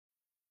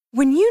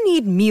When you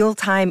need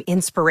mealtime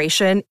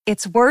inspiration,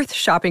 it's worth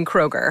shopping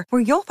Kroger,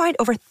 where you'll find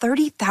over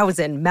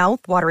 30,000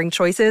 mouth-watering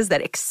choices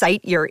that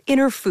excite your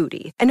inner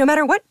foodie. And no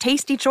matter what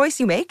tasty choice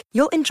you make,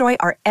 you'll enjoy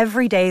our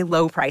everyday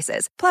low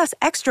prices, plus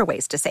extra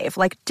ways to save,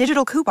 like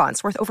digital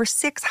coupons worth over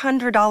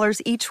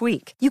 $600 each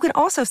week. You can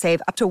also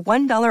save up to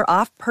 $1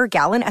 off per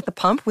gallon at the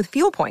pump with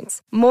fuel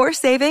points. More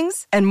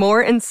savings and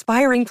more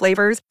inspiring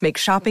flavors make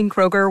shopping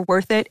Kroger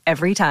worth it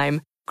every time.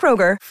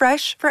 Kroger,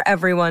 fresh for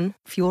everyone.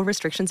 Fuel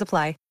restrictions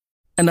apply.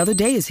 Another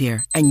day is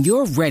here, and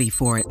you're ready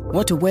for it.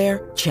 What to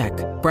wear? Check.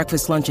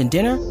 Breakfast, lunch, and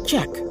dinner?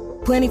 Check.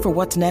 Planning for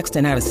what's next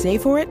and how to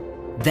save for it?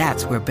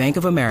 That's where Bank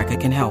of America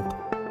can help.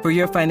 For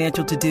your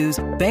financial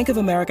to-dos, Bank of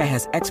America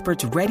has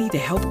experts ready to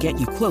help get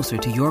you closer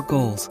to your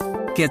goals.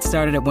 Get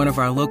started at one of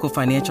our local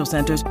financial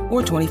centers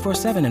or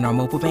 24/7 in our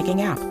mobile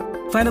banking app.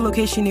 Find a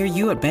location near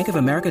you at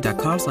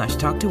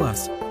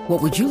bankofamerica.com/talktous.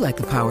 What would you like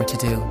the power to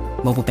do?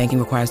 Mobile banking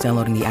requires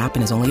downloading the app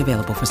and is only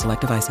available for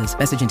select devices.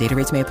 Message and data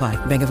rates may apply.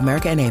 Bank of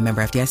America N.A.,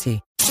 member FDIC.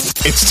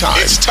 It's time.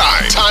 It's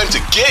time. Time to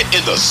get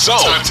in the zone.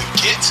 Time to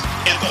get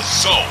in the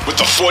zone with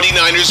the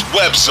 49ers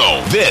Web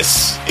Zone.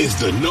 This is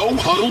the No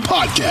Huddle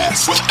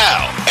Podcast with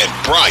Al and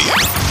Brian.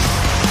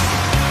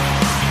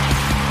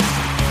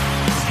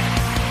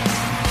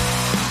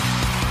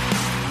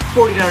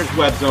 '49ers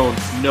Web Zone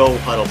No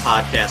Huddle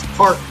Podcast,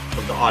 part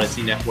of the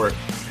Odyssey Network.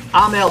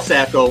 I'm Al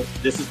Sacco.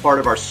 This is part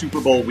of our Super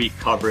Bowl week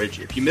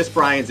coverage. If you missed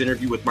Brian's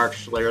interview with Mark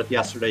Schlereth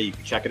yesterday, you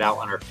can check it out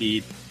on our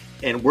feed.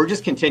 And we're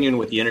just continuing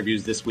with the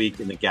interviews this week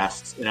and the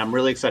guests. And I'm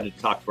really excited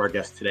to talk to our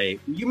guest today,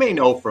 who you may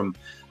know from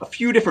a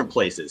few different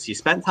places. He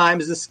spent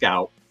time as a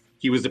scout.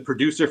 He was a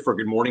producer for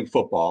Good Morning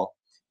Football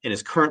and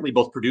is currently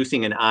both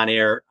producing an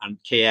on-air on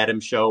Kay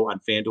Adams' show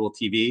on FanDuel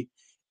TV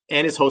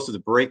and is host of The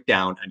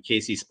Breakdown on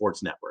KC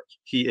Sports Network.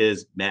 He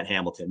is Matt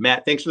Hamilton.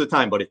 Matt, thanks for the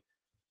time, buddy.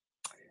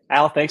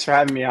 Al, thanks for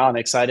having me on.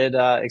 Excited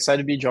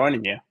to be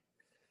joining you.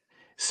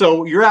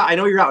 So you're out. I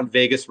know you're out in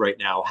Vegas right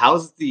now.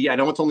 I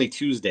know it's only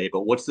Tuesday,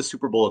 but what's the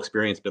Super Bowl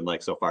experience been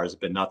like so far? Has it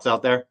been nuts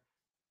out there?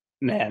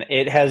 Man,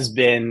 it has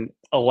been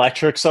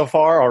electric so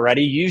far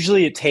already.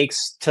 Usually it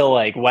takes till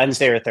like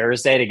Wednesday or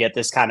Thursday to get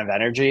this kind of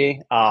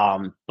energy.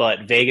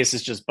 But Vegas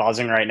is just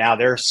buzzing right now.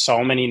 There are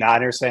so many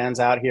Niners fans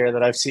out here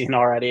that I've seen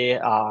already.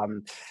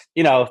 There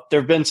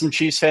have been some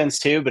Chiefs fans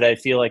too, but I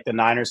feel like the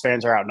Niners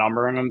fans are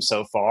outnumbering them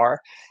so far.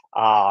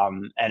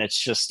 And it's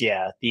just,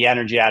 the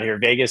energy out here.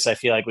 Vegas, I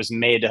feel like, was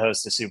made to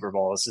host the Super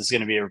Bowl. This is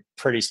going to be a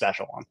pretty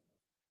special one.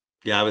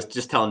 Yeah, I was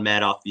just telling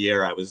Matt off the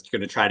air, I was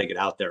going to try to get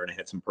out there, and I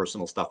had some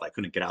personal stuff. I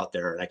couldn't get out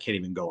there, and I can't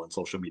even go on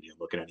social media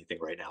and look at anything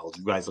right now.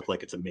 You guys look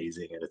like it's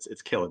amazing, and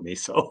it's killing me.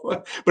 So,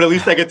 but at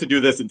least I get to do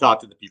this and talk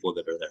to the people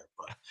that are there.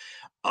 But,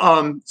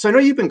 so I know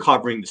you've been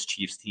covering this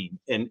Chiefs team,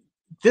 and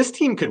this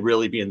team could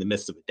really be in the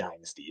midst of a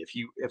dynasty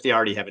if they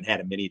already haven't had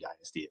a mini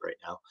dynasty right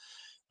now.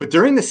 But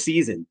during the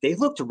season, they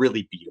looked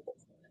really beatable.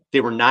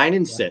 They were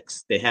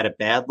 9-6. They had a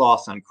bad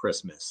loss on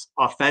Christmas.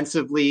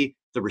 Offensively,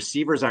 the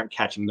receivers aren't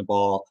catching the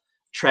ball.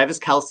 Travis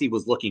Kelce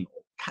was looking,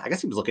 I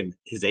guess he was looking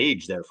his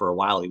age there for a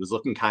while. He was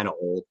looking kind of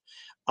old.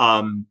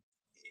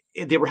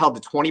 They were held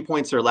to 20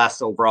 points or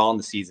less overall in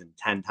the season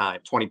 10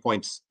 times, 20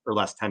 points or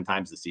less 10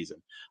 times this season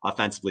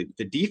offensively.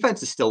 The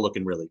defense is still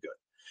looking really good.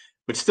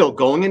 But still,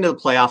 going into the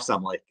playoffs,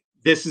 I'm like,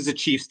 this is a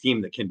Chiefs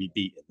team that can be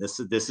beaten. This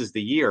is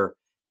the year.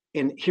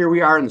 And here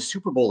we are in the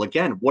Super Bowl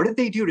again. What did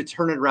they do to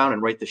turn it around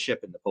and right the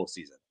ship in the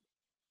postseason?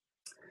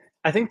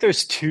 I think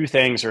there's two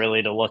things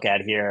really to look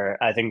at here.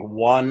 I think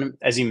one,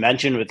 as you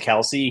mentioned with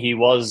Kelce, he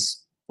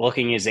was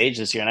looking his age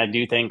this year. And I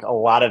do think a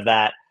lot of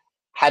that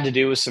had to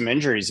do with some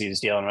injuries he was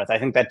dealing with. I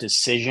think that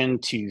decision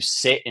to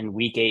sit in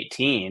week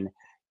 18,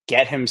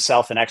 get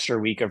himself an extra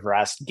week of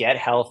rest, get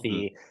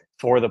healthy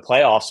for the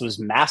playoffs was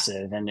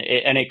massive. And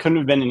it couldn't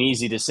have been an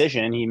easy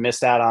decision. He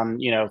missed out on,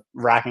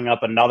 racking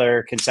up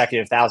another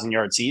consecutive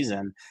 1,000-yard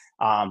season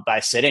by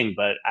sitting.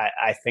 But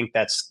I think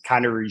that's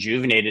kind of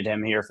rejuvenated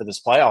him here for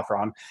this playoff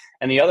run.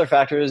 And the other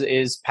factor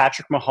is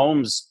Patrick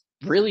Mahomes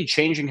really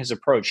changing his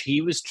approach.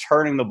 He was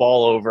turning the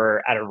ball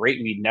over at a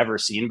rate we'd never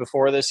seen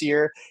before this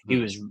year. He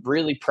was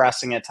really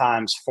pressing at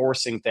times,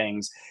 forcing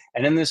things.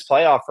 And in this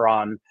playoff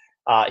run,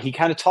 he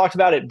kind of talked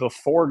about it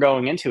before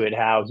going into it,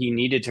 how he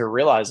needed to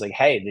realize, like,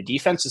 hey, the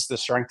defense is the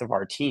strength of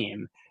our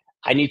team.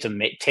 I need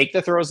to take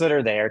the throws that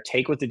are there,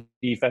 take what the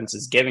defense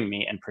is giving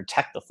me, and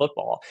protect the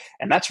football.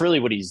 And that's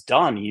really what he's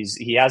done.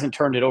 He hasn't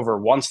turned it over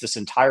once this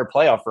entire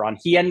playoff run.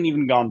 He hadn't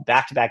even gone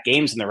back-to-back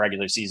games in the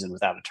regular season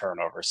without a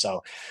turnover.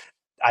 So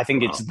I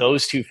think it's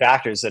those two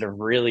factors that have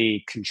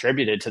really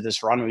contributed to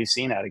this run we've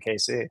seen out of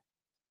KC.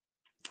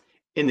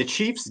 In the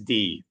Chiefs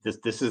D,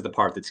 this is the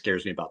part that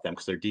scares me about them,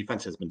 because their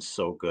defense has been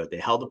so good. They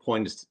held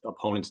opponents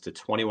to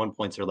 21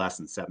 points or less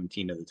in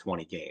 17 of the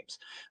 20 games.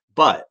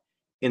 But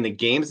in the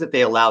games that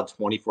they allowed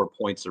 24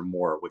 points or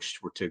more, which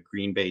were to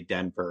Green Bay,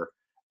 Denver,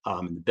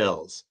 and the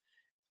Bills,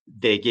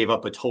 they gave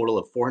up a total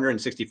of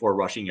 464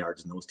 rushing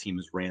yards, and those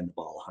teams ran the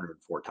ball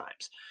 104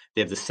 times. They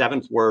have the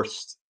seventh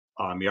worst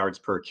yards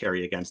per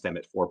carry against them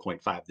at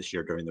 4.5 this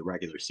year during the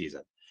regular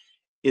season.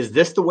 Is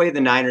this the way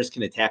the Niners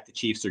can attack the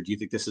Chiefs, or do you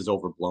think this is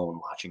overblown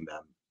watching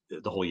them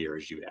the whole year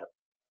as you have.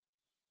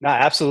 No,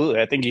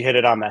 absolutely. I think you hit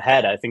it on the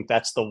head. I think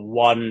that's the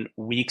one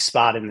weak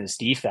spot in this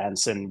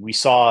defense. And we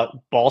saw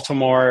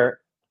Baltimore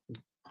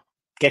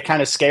get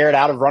kind of scared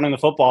out of running the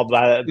football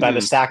by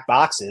the stacked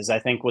boxes. I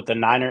think with the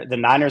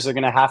Niners are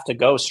going to have to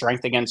go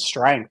strength against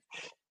strength,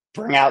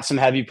 bring out some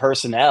heavy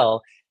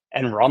personnel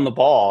and run the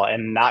ball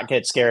and not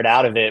get scared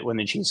out of it when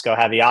the Chiefs go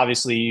heavy.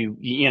 Obviously,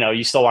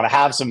 you still want to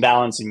have some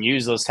balance and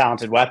use those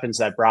talented weapons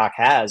that Brock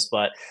has,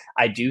 but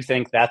I do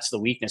think that's the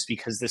weakness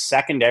because the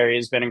secondary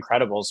has been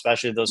incredible,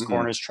 especially those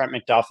corners. Trent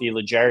McDuffie,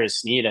 L'Jarius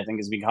Sneed, I think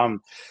has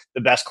become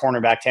the best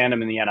cornerback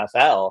tandem in the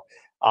NFL.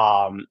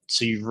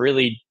 So you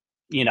really,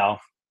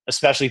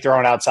 especially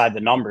throwing outside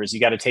the numbers, you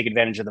got to take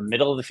advantage of the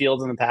middle of the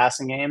field in the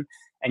passing game.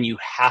 And you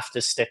have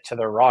to stick to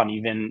the run,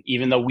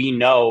 even though we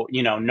know,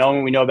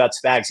 knowing we know about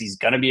Spags, he's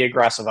going to be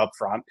aggressive up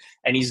front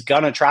and he's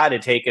going to try to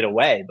take it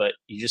away. But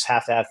you just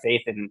have to have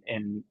faith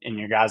in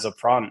your guys up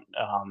front.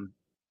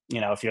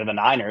 If you're the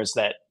Niners,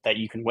 that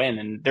you can win,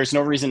 and there's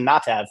no reason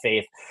not to have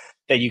faith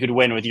that you could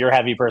win with your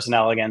heavy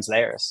personnel against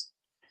theirs.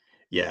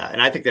 Yeah,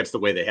 and I think that's the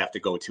way they have to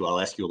go too.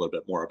 I'll ask you a little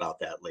bit more about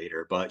that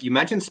later. But you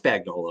mentioned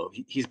Spagnuolo.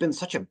 He's been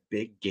such a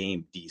big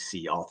game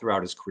DC all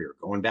throughout his career,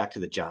 going back to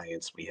the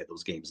Giants when he had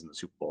those games in the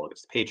Super Bowl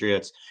against the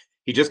Patriots.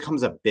 He just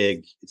comes up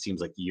big, it seems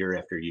like, year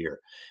after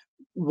year.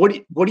 What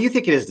do you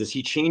think it is? Does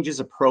he change his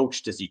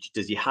approach? Does he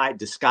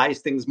disguise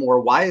things more?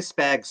 Why is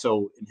Spags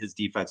in his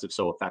defensive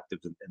so effective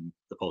in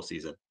the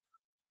postseason?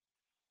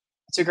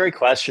 It's a great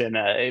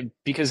question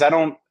because I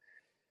don't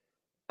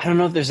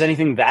know if there's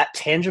anything that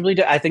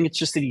tangibly. I think it's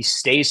just that he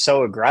stays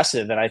so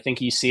aggressive. And I think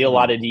you see a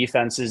lot of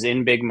defenses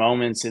in big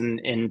moments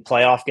in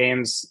playoff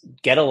games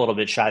get a little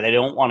bit shy. They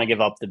don't want to give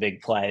up the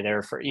big play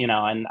there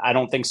and I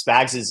don't think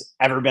Spags has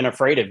ever been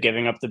afraid of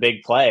giving up the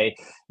big play.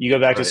 You go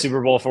back to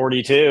Super Bowl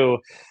 42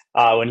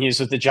 when he was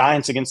with the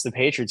Giants against the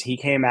Patriots, he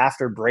came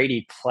after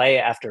Brady play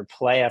after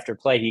play after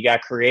play. He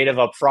got creative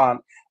up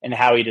front in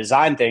how he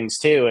designed things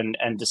too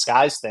and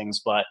disguised things.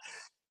 But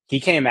he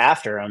came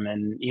after him,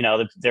 and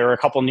there were a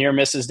couple near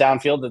misses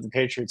downfield that the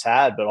Patriots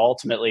had, but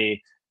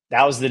ultimately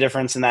that was the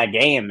difference in that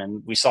game.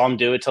 And we saw him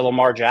do it to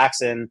Lamar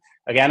Jackson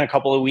again a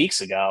couple of weeks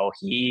ago.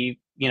 He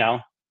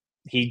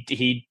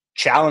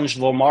challenged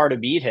Lamar to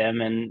beat him,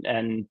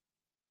 and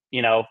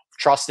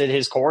trusted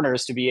his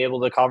corners to be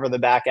able to cover the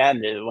back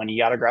end when he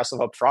got aggressive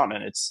up front,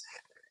 and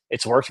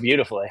it's worked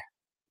beautifully.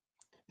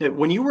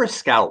 When you were a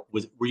scout,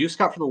 were you a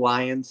scout for the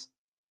Lions?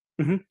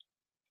 Mm-hmm.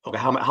 Okay,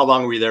 how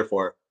long were you there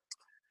for?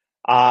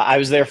 I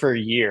was there for a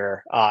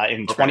year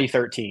in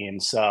 2013.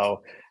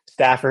 So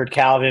Stafford,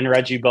 Calvin,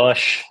 Reggie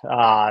Bush,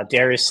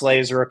 Darius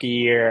Slay's rookie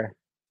year.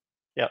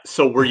 Yep.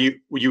 So were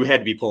you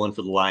had to be pulling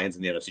for the Lions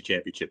in the NFC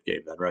Championship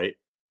game then, right?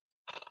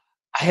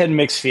 I had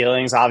mixed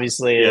feelings,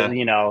 obviously.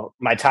 Yeah.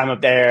 My time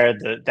up there,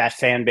 that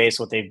fan base,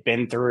 what they've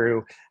been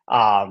through.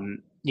 I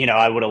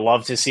would have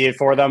loved to see it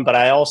for them, but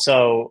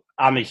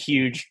I'm a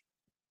huge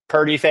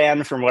Purdy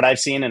fan from what I've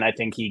seen, and I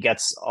think he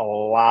gets a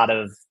lot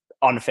of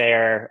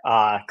unfair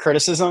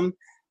criticism.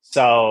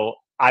 So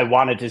I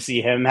wanted to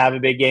see him have a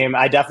big game.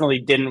 I definitely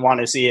didn't want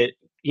to see it,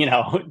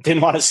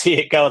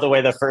 go the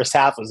way the first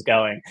half was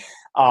going.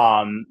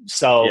 I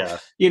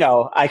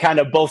kind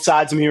of, both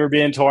sides of me were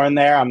being torn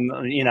there.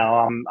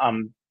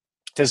 I'm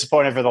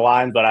disappointed for the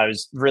Lions, but I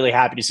was really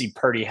happy to see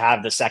Purdy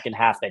have the second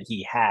half that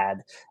he had.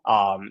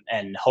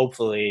 And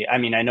hopefully, I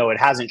know it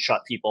hasn't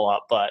shut people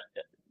up, but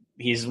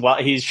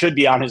he should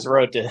be on his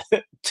road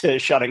to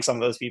shutting some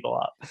of those people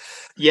up.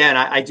 Yeah, and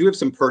I do have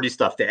some Purdy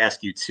stuff to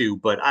ask you too,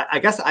 but I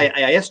guess I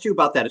asked you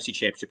about that NFC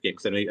Championship game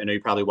because I know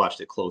you probably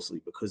watched it closely,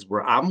 because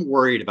I'm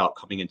worried about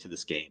coming into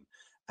this game.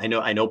 I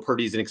know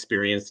Purdy's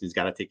inexperienced and he's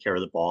got to take care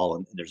of the ball,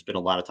 and there's been a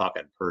lot of talk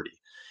on Purdy.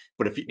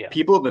 But if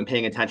people have been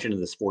paying attention to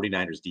this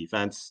 49ers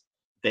defense,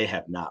 they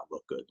have not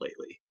looked good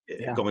lately.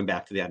 Yeah. Going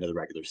back to the end of the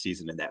regular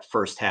season, in that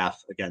first half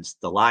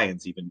against the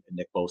Lions, even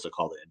Nick Bosa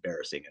called it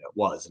embarrassing, and it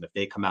was. And if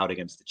they come out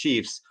against the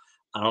Chiefs,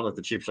 I don't know if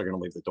the Chiefs are going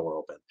to leave the door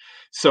open.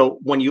 So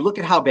when you look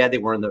at how bad they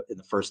were in the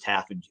first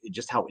half and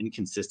just how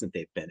inconsistent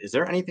they've been, is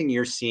there anything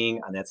you're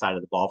seeing on that side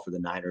of the ball for the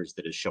Niners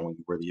that is showing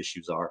where the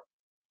issues are?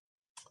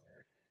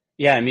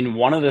 Yeah,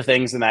 one of the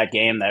things in that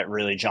game that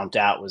really jumped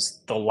out was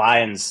the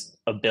Lions'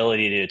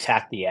 ability to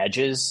attack the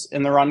edges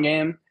in the run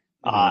game.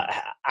 Mm-hmm.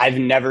 I've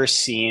never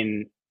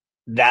seen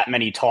that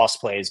many toss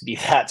plays be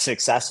that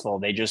successful.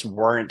 They just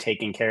weren't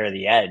taking care of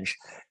the edge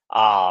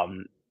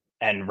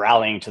and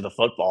rallying to the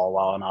football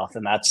well enough.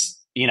 And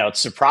that's, it's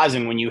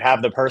surprising when you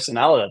have the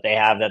personnel that they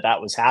have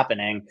that was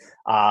happening.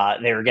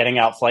 They were getting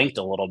outflanked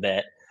a little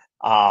bit.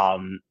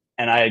 And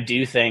I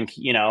do think,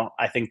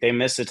 I think they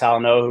miss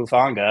Talanoa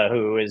Hufanga,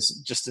 who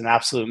is just an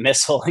absolute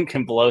missile and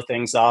can blow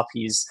things up.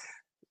 He's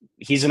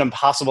an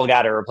impossible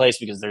guy to replace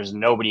because there's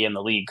nobody in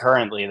the league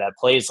currently that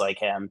plays like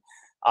him.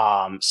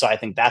 So I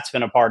think that's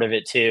been a part of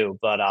it too.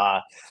 But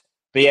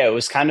yeah, it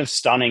was kind of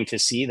stunning to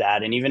see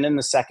that. And even in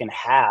the second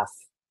half,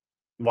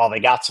 while they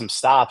got some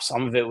stops,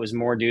 some of it was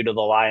more due to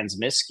the Lions'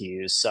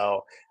 miscues.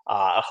 So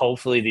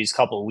hopefully these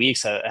couple of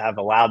weeks have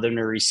allowed them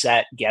to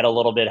reset, get a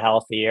little bit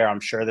healthier. I'm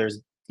sure there's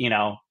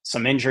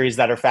some injuries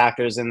that are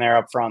factors in there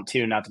up front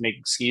too, not to make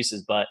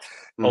excuses, but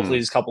hopefully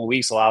these couple of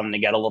weeks allow them to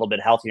get a little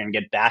bit healthier and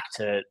get back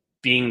to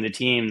being the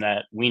team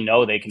that we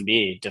know they can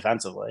be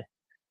defensively.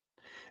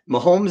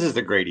 Mahomes is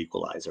the great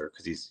equalizer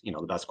because he's,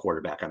 the best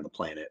quarterback on the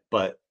planet.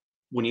 But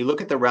when you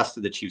look at the rest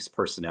of the Chiefs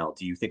personnel,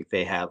 do you think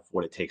they have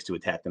what it takes to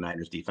attack the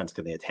Niners defense?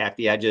 Can they attack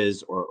the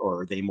edges,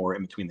 or are they more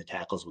in between the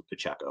tackles with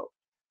Pacheco?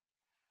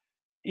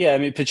 Yeah, I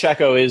mean,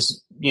 Pacheco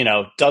is,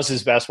 does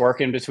his best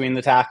work in between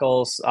the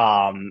tackles.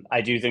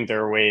 I do think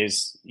there are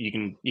ways you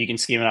can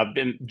scheme it up.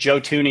 Joe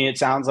Thuney, it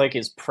sounds like,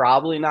 is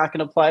probably not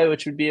going to play,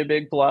 which would be a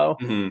big blow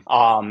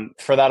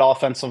for that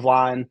offensive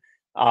line.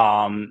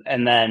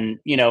 And then,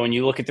 when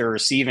you look at the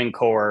receiving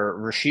core,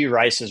 Rashee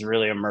Rice has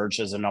really emerged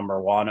as a number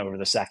one over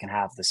the second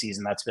half of the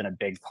season. That's been a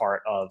big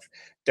part of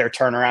their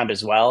turnaround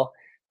as well.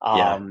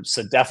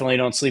 So definitely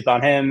don't sleep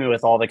on him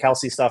with all the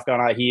Kelce stuff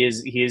going on. He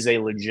is a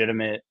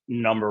legitimate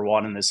number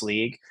one in this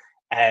league.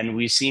 And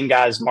we've seen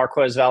guys,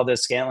 Marquez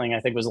Valdes-Scantling, I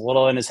think, was a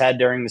little in his head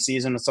during the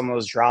season with some of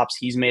those drops.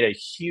 He's made a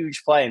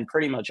huge play in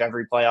pretty much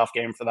every playoff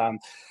game for them.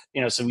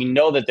 So we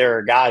know that there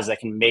are guys that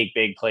can make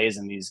big plays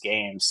in these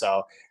games.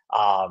 So,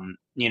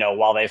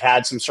 while they've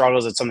had some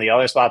struggles at some of the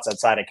other spots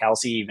outside of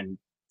Kelce,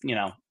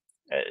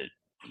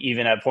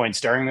 even at points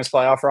during this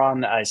playoff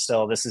run,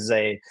 this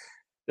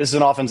is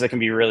an offense that can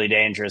be really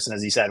dangerous. And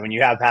as you said, when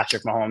you have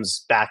Patrick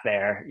Mahomes back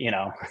there,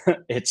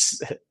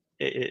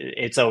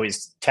 it's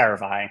always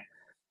terrifying.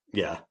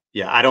 Yeah.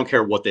 Yeah. I don't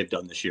care what they've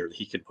done this year.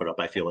 He could put up,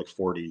 I feel like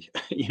 40,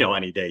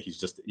 any day. He's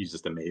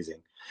just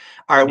amazing.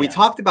 All right. We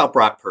talked about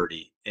Brock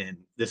Purdy, and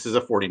this is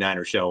a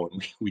 49er show,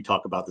 and we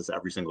talk about this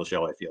every single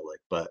show, I feel like,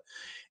 but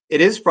it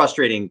is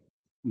frustrating,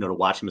 to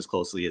watch him as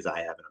closely as I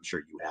have, and I'm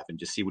sure you have, and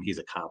just see what he's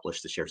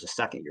accomplished this year as a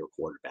second-year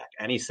quarterback.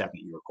 Any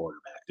second-year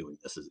quarterback doing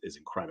this is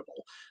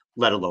incredible,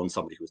 let alone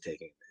somebody who was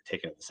taken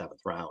in the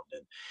seventh round.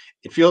 And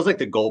it feels like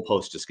the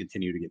goalposts just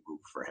continue to get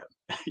moved for him.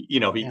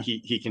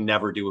 He can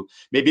never do.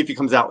 Maybe if he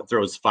comes out and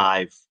throws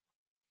 5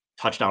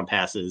 touchdown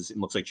passes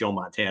and looks like Joe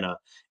Montana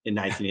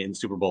in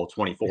Super Bowl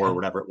 24 or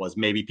whatever it was,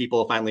 maybe people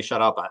will finally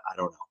shut up. I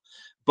don't know,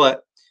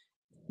 but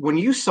when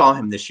you saw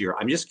him this year,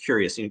 I'm just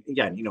curious.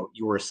 Again,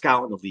 you were a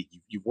scout in the league.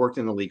 You've worked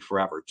in the league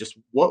forever. Just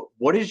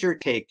what is your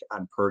take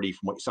on Purdy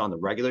from what you saw in the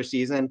regular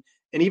season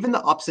and even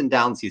the ups and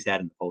downs he's had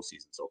in the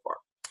postseason so far?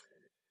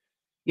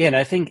 Yeah, and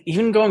I think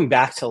even going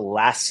back to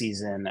last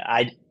season,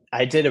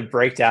 I did a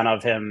breakdown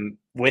of him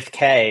with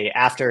Kay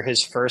after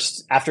his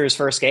first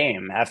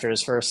game,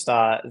 his first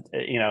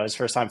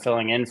time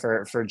filling in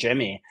for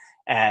Jimmy,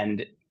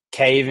 and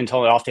Kay even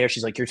told it off the air.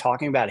 She's like, "You're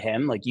talking about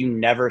him? Like, you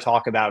never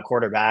talk about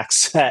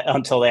quarterbacks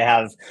until they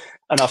have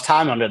enough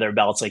time under their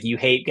belts. Like, you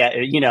hate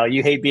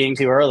being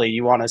too early.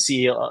 You want to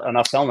see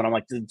enough film." And I'm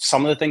like,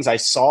 some of the things I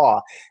saw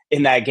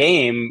in that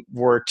game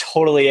were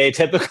totally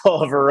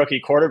atypical of a rookie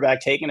quarterback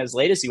taken as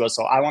late as he was.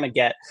 So I want to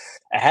get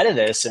ahead of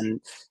this.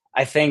 And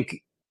I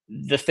think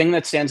the thing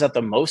that stands out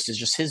the most is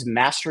just his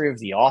mastery of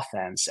the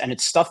offense. And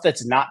it's stuff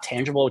that's not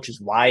tangible, which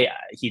is why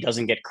he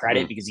doesn't get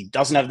credit because he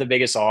doesn't have the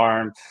biggest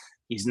arm.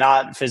 He's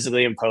not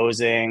physically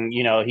imposing.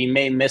 He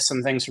may miss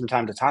some things from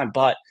time to time,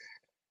 but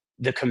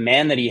the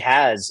command that he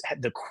has,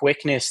 the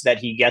quickness that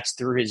he gets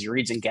through his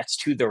reads and gets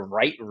to the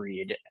right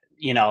read,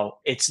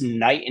 it's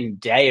night and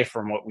day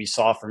from what we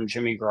saw from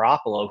Jimmy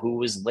Garoppolo, who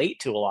was late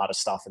to a lot of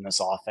stuff in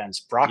this offense.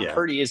 Brock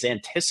Purdy is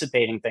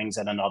anticipating things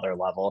at another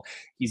level.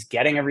 He's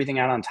getting everything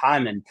out on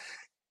time, and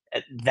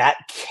that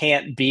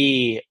can't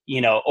be,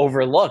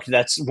 overlooked.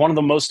 That's one of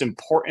the most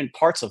important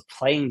parts of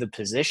playing the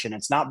position.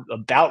 It's not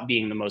about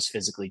being the most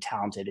physically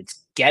talented.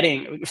 It's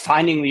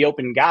finding the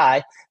open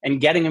guy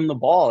and getting him the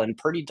ball. And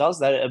Purdy does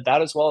that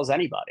about as well as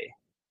anybody.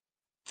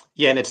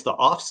 Yeah. And it's the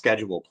off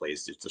schedule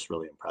plays that just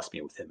really impressed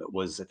me with him.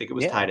 I think it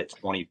was tied at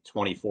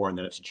 20-24 and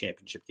then it's a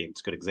championship game.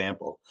 It's a good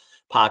example.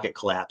 Pocket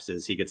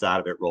collapses. He gets out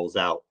of it, rolls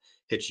out,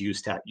 hits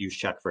use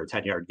check for a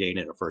 10-yard gain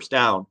and a first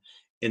down.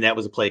 And that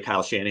was a play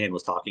Kyle Shanahan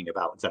was talking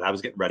about and said, I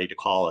was getting ready to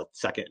call a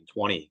 2nd and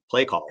 20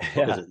 play call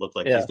because it looked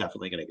like he's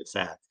definitely going to get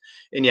sacked.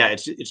 And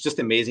it's just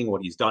amazing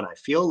what he's done. I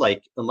feel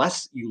like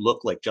unless you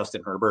look like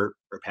Justin Herbert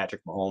or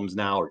Patrick Mahomes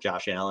now or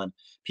Josh Allen,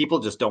 people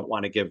just don't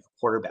want to give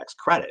quarterbacks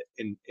credit.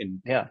 And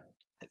I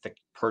think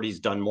Purdy's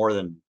done more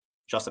than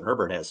Justin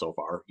Herbert has so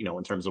far,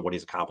 in terms of what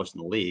he's accomplished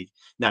in the league.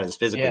 Not as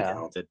physically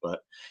talented, but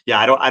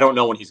I don't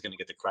know when he's going to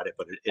get the credit,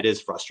 but it is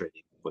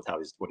frustrating with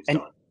what he's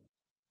done.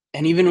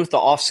 And even with the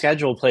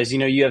off-schedule plays,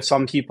 you have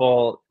some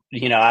people,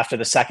 after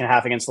the second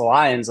half against the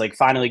Lions, like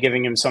finally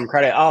giving him some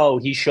credit. Oh,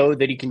 he showed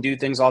that he can do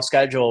things off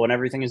schedule when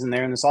everything is in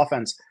there in this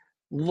offense.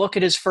 Look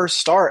at his first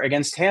start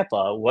against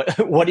Tampa.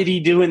 What did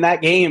he do in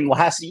that game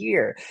last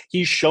year?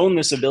 He's shown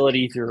this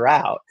ability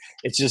throughout.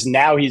 It's just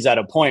now he's at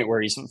a point where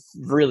he's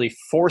really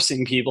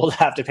forcing people to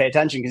have to pay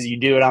attention because you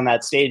do it on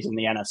that stage in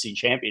the NFC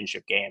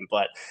Championship game.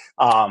 But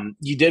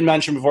you did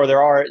mention before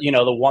there are,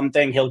 the one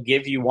thing he'll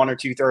give you 1 or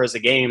 2 throws a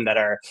game that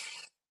are,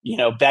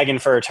 begging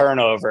for a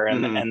turnover.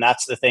 And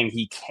that's the thing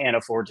he can't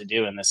afford to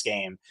do in this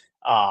game.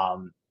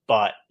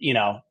 But,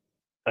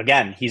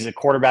 again, he's a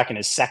quarterback in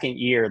his second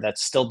year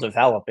that's still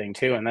developing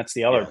too. And that's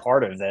the other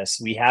part of this.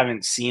 We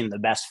haven't seen the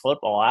best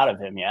football out of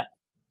him yet.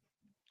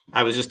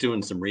 I was just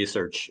doing some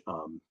research,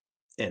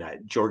 and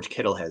George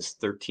Kittle has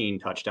 13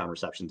 touchdown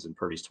receptions in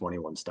Purdy's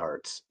 21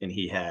 starts, and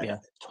he had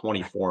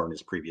 24 in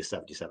his previous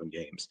 77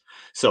 games.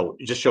 So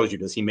it just shows you,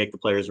 does he make the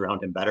players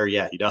around him better?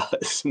 Yeah, he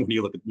does when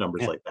you look at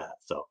numbers like that.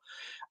 So,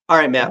 all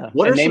right, Matt,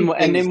 what are some things...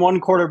 And name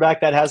one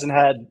quarterback that hasn't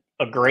had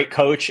a great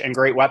coach and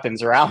great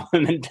weapons around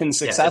him and been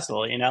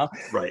successful, you know?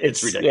 Right.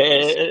 It's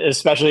ridiculous.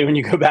 Especially when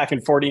you go back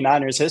in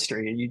 49ers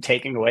history and you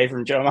taking away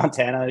from Joe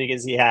Montana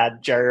because he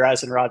had Jerry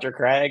Rice and Roger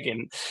Craig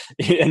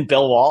and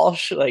Bill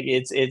Walsh. Like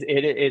it's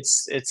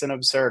an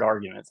absurd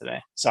argument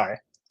today. Sorry.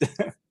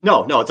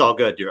 No, it's all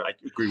good. I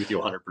agree with you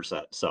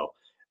 100%. So,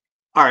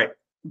 all right.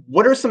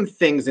 What are some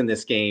things in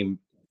this game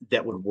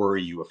that would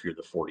worry you if you're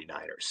the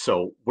 49ers?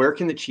 So where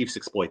can the Chiefs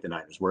exploit the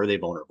Niners? Where are they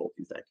vulnerable,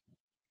 do you think?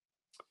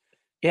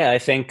 Yeah, I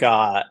think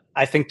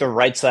the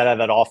right side of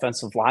that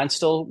offensive line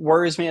still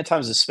worries me at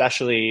times,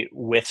 especially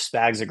with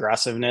Spags'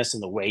 aggressiveness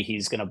and the way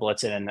he's going to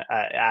blitz it. And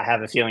I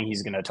have a feeling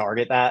he's going to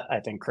target that.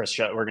 I think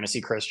we're going to see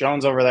Chris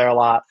Jones over there a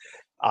lot.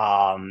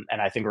 And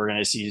I think we're going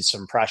to see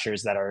some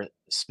pressures that are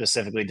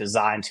specifically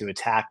designed to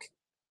attack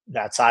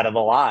that side of the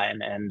line.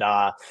 And,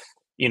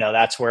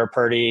 that's where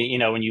Purdy,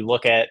 when you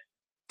look at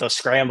the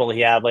scramble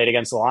he had late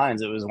against the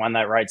Lions, it was when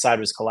that right side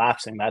was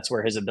collapsing. That's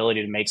where his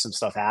ability to make some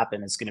stuff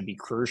happen is going to be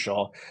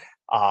crucial.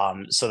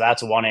 So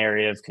that's one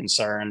area of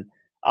concern.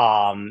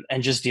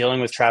 And just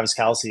dealing with Travis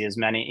Kelce,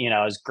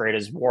 as great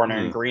as Warner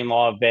and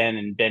Greenlaw have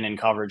been in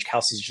coverage,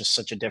 Kelce's just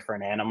such a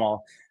different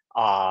animal.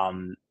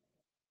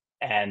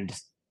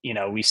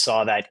 We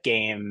saw that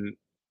game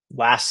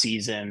last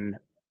season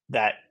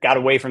that got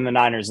away from the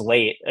Niners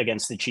late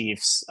against the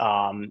Chiefs.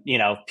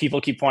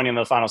 People keep pointing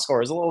to the final score.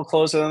 It was a little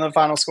closer than the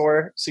final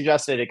score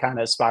suggested. It kind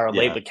of spiraled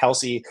late, but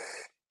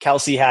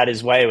Kelce had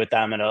his way with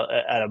them at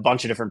a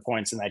bunch of different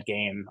points in that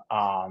game.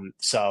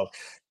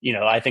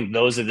 I think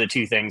those are the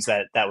two things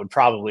that would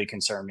probably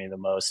concern me the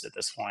most at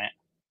this point.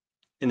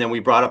 And then we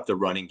brought up the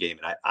running game.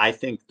 And I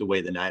think the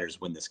way the Niners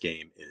win this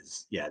game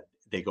is,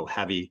 they go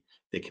heavy,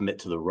 they commit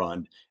to the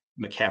run.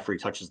 McCaffrey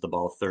touches the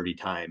ball 30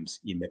 times.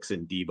 You mix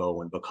in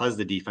Debo, and because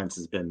the defense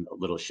has been a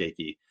little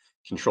shaky,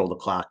 control the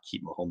clock,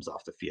 keep Mahomes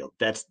off the field.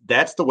 That's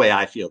the way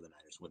I feel the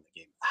Niners win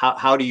the game.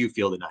 How do you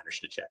feel the Niners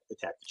should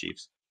attack the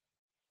Chiefs?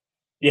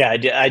 Yeah,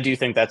 I do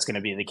think that's going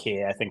to be the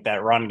key. I think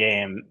that run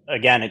game,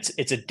 again,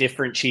 it's a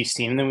different Chiefs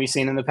team than we've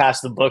seen in the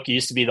past. The book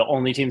used to be the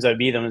only teams that would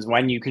beat them is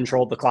when you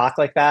controlled the clock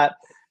like that.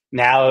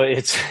 Now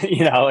it's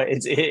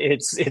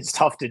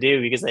tough to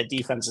do because that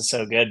defense is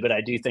so good. But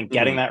I do think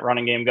getting that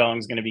running game going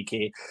is going to be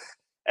key.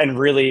 And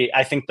really,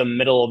 I think the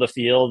middle of the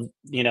field,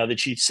 the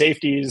Chiefs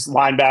safeties,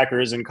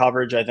 linebackers, and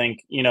coverage, I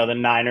think, the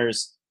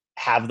Niners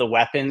have the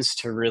weapons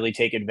to really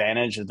take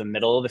advantage of the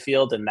middle of the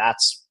field. And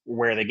that's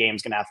where the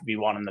game's going to have to be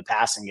won in the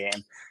passing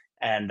game.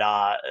 And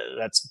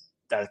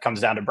that comes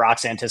down to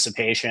Brock's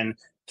anticipation,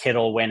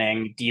 Kittle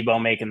winning,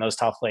 Debo making those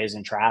tough plays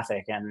in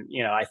traffic. And,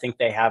 I think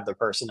they have the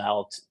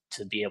personnel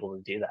to be able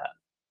to do that.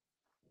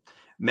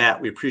 Matt,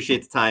 we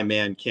appreciate the time,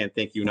 man. Can't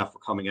thank you enough for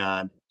coming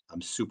on.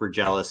 I'm super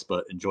jealous,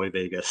 but enjoy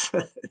Vegas.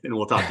 And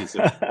we'll talk to you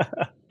soon.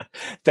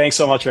 Thanks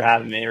so much for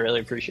having me. I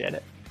really appreciate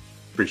it.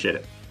 Appreciate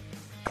it.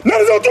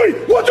 Niners on three.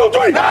 1, 2,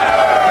 3.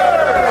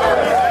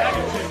 Niners!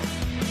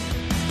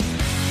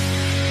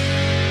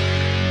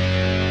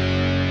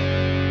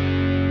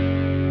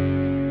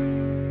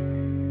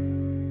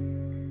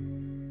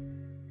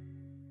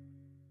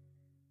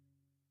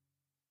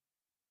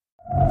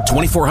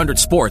 2400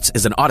 Sports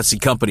is an Odyssey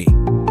company.